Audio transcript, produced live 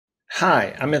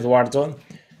Hi, I'm Eduardo,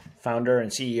 founder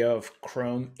and CEO of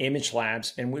Krome Image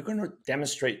Labs, and we're going to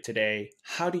demonstrate today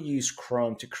how to use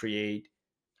Krome to create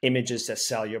images that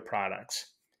sell your products.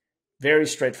 Very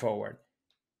straightforward.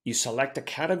 You select a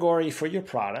category for your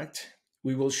product.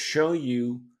 We will show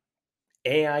you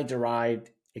AI-derived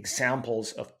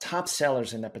examples of top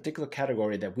sellers in that particular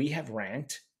category that we have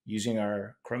ranked using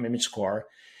our Chrome Image Score.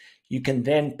 You can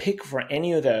then pick for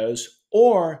any of those,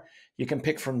 or you can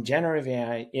pick from generative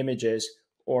AI images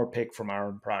or pick from our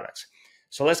own products.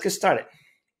 So let's get started.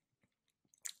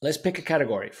 Let's pick a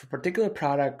category. For a particular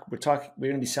product, we're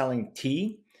going to be selling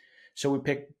tea. So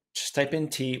just type in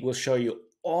tea. We'll show you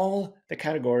all the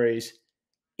categories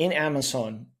in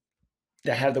Amazon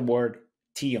that have the word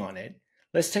tea on it.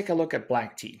 Let's take a look at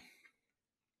black tea.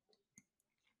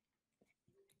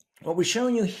 What we're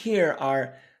showing you here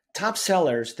are top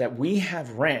sellers that we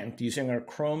have ranked using our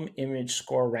Chrome Image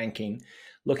Score ranking,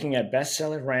 looking at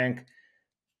bestseller rank,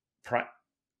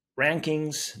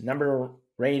 rankings, number of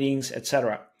ratings,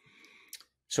 etc.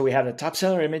 So we have the top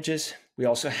seller images. We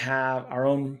also have our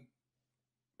own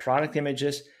product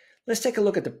images. Let's take a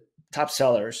look at the top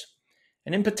sellers.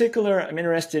 And in particular, I'm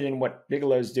interested in what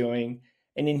Bigelow is doing.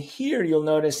 And in here, you'll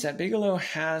notice that Bigelow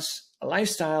has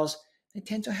lifestyles. They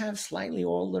tend to have slightly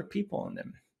older people on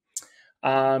them.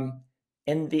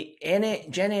 And the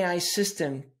Gen AI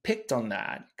system picked on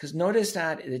that, because notice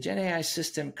that the Gen AI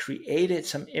system created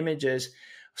some images of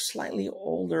slightly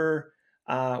older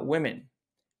women.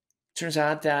 Turns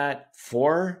out that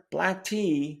for black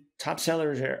tea, top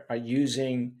sellers are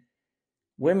using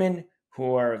women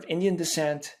who are of Indian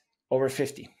descent over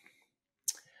 50.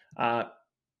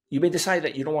 You may decide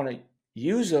that you don't want to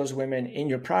use those women in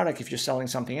your product if you're selling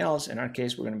something else. In our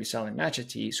case, we're going to be selling matcha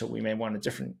tea, so we may want a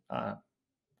different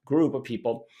group of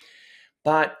people.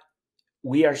 But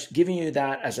we are giving you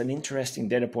that as an interesting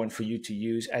data point for you to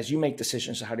use as you make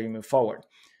decisions on how do you move forward.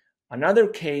 Another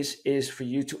case is for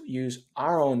you to use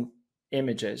our own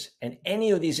images, and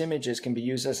any of these images can be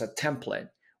used as a template.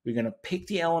 We're going to pick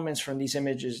the elements from these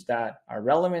images that are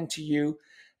relevant to you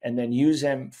and then use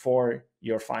them for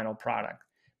your final product.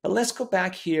 But let's go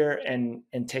back here and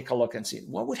take a look and see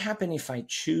what would happen if I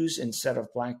choose, instead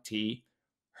of black tea,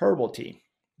 herbal tea.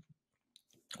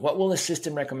 What will the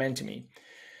system recommend to me?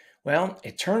 Well,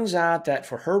 it turns out that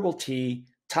for herbal tea,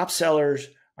 top sellers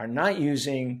are not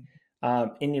using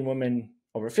Indian women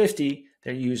over 50.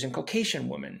 They're using Caucasian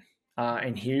women.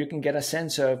 And here you can get a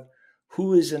sense of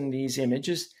who is in these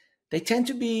images. They tend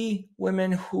to be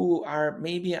women who are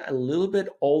maybe a little bit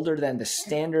older than the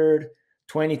standard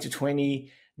 20 to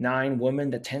 29 woman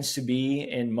that tends to be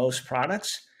in most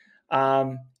products.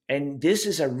 And this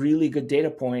is a really good data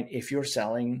point if you're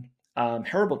selling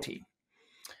herbal tea.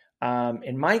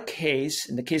 In my case,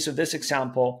 in the case of this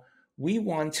example, we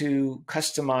want to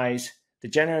customize the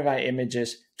generative AI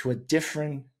images to a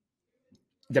different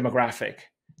demographic.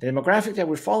 The demographic that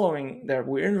we're following, that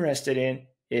we're interested in,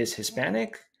 is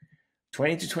Hispanic,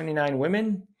 20 to 29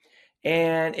 women.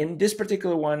 And in this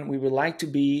particular one, we would like to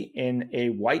be in a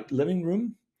white living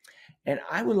room. And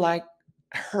I would like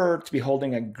her to be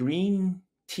holding a green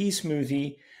tea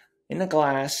smoothie in a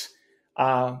glass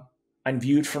and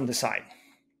viewed from the side.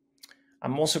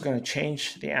 I'm also going to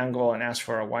change the angle and ask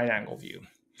for a wide angle view.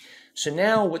 So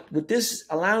now what this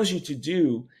allows you to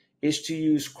do is to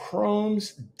use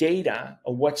Chrome's data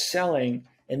of what's selling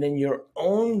and then your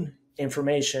own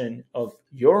information of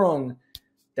your own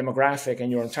demographic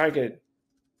and your own target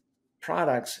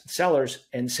products, sellers,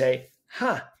 and say,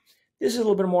 this is a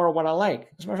little bit more of what I like.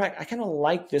 As a matter of fact, I kind of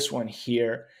like this one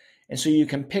here. And so you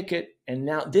can pick it. And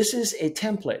now this is a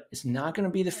template. It's not going to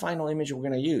be the final image we're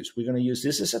going to use. We're going to use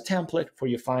this as a template for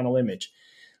your final image.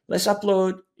 Let's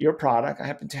upload your product. I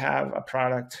happen to have a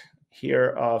product here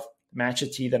of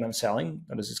matcha tea that I'm selling.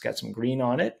 Notice it's got some green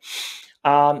on it.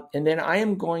 And then I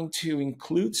am going to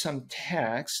include some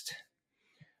text.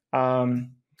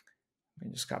 I'm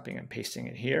just copying and pasting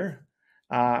it here.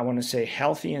 I want to say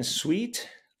healthy and sweet.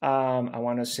 I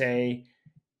want to say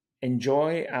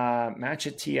enjoy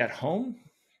matcha tea at home.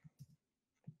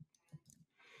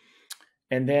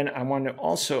 And then I want to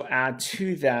also add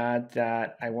to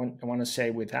that I want to say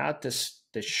without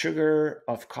the sugar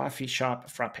of coffee shop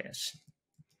frappes.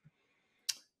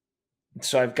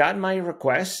 So I've got my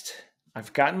request,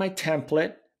 I've got my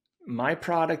template, my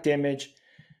product image.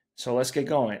 So let's get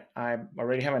going. I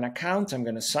already have an account. I'm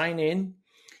going to sign in.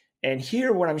 And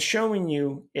here what I'm showing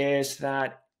you is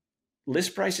that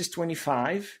list price is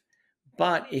 $25.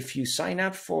 But if you sign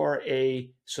up for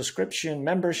a subscription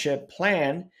membership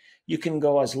plan, you can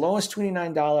go as low as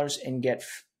 $29 and get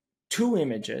 2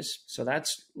 images. So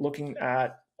that's looking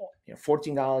at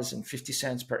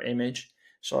 $14.50 per image.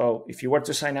 So if you were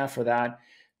to sign up for that,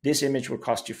 this image would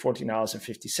cost you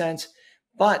 $14.50.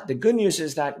 But the good news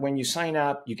is that when you sign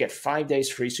up, you get 5 days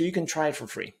free, so you can try it for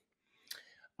free.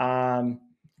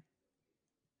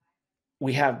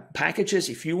 We have packages.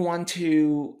 If you want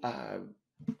to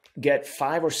get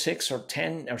 5 or 6 or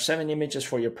 10 or 7 images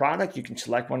for your product, you can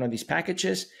select one of these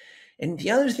packages. And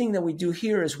the other thing that we do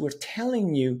here is we're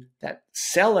telling you that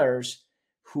sellers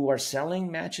who are selling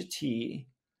Matcha Tea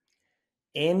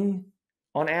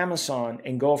on Amazon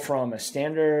and go from a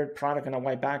standard product on a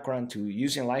white background to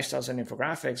using lifestyles and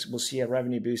infographics will see a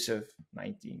revenue boost of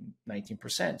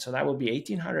 19%. So that will be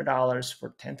 $1,800 for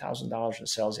 $10,000 in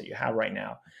sales that you have right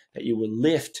now that you will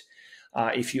lift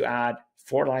if you add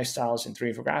 4 lifestyles and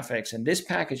 3 infographics. And this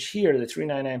package here, the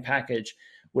 $399 package,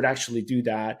 would actually do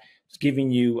that. It's giving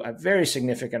you a very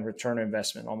significant return on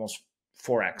investment, almost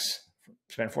 4x.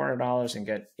 Spend $400 and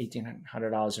get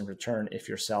 $1,800 in return if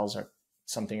your sales are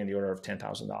something in the order of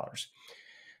 $10,000.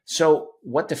 So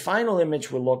what the final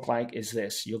image will look like is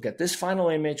this. You'll get this final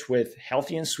image with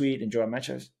healthy and sweet, enjoy a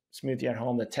matcha smoothie at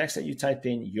home, the text that you typed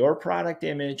in, your product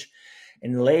image,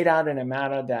 and laid out in a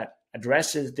manner that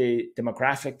addresses the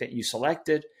demographic that you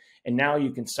selected. And now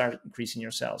you can start increasing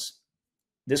your sales.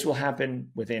 This will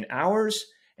happen within hours.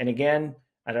 And again,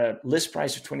 at a list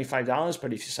price of $25,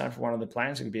 but if you sign up for one of the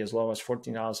plans, it could be as low as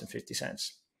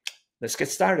 $14.50. Let's get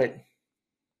started.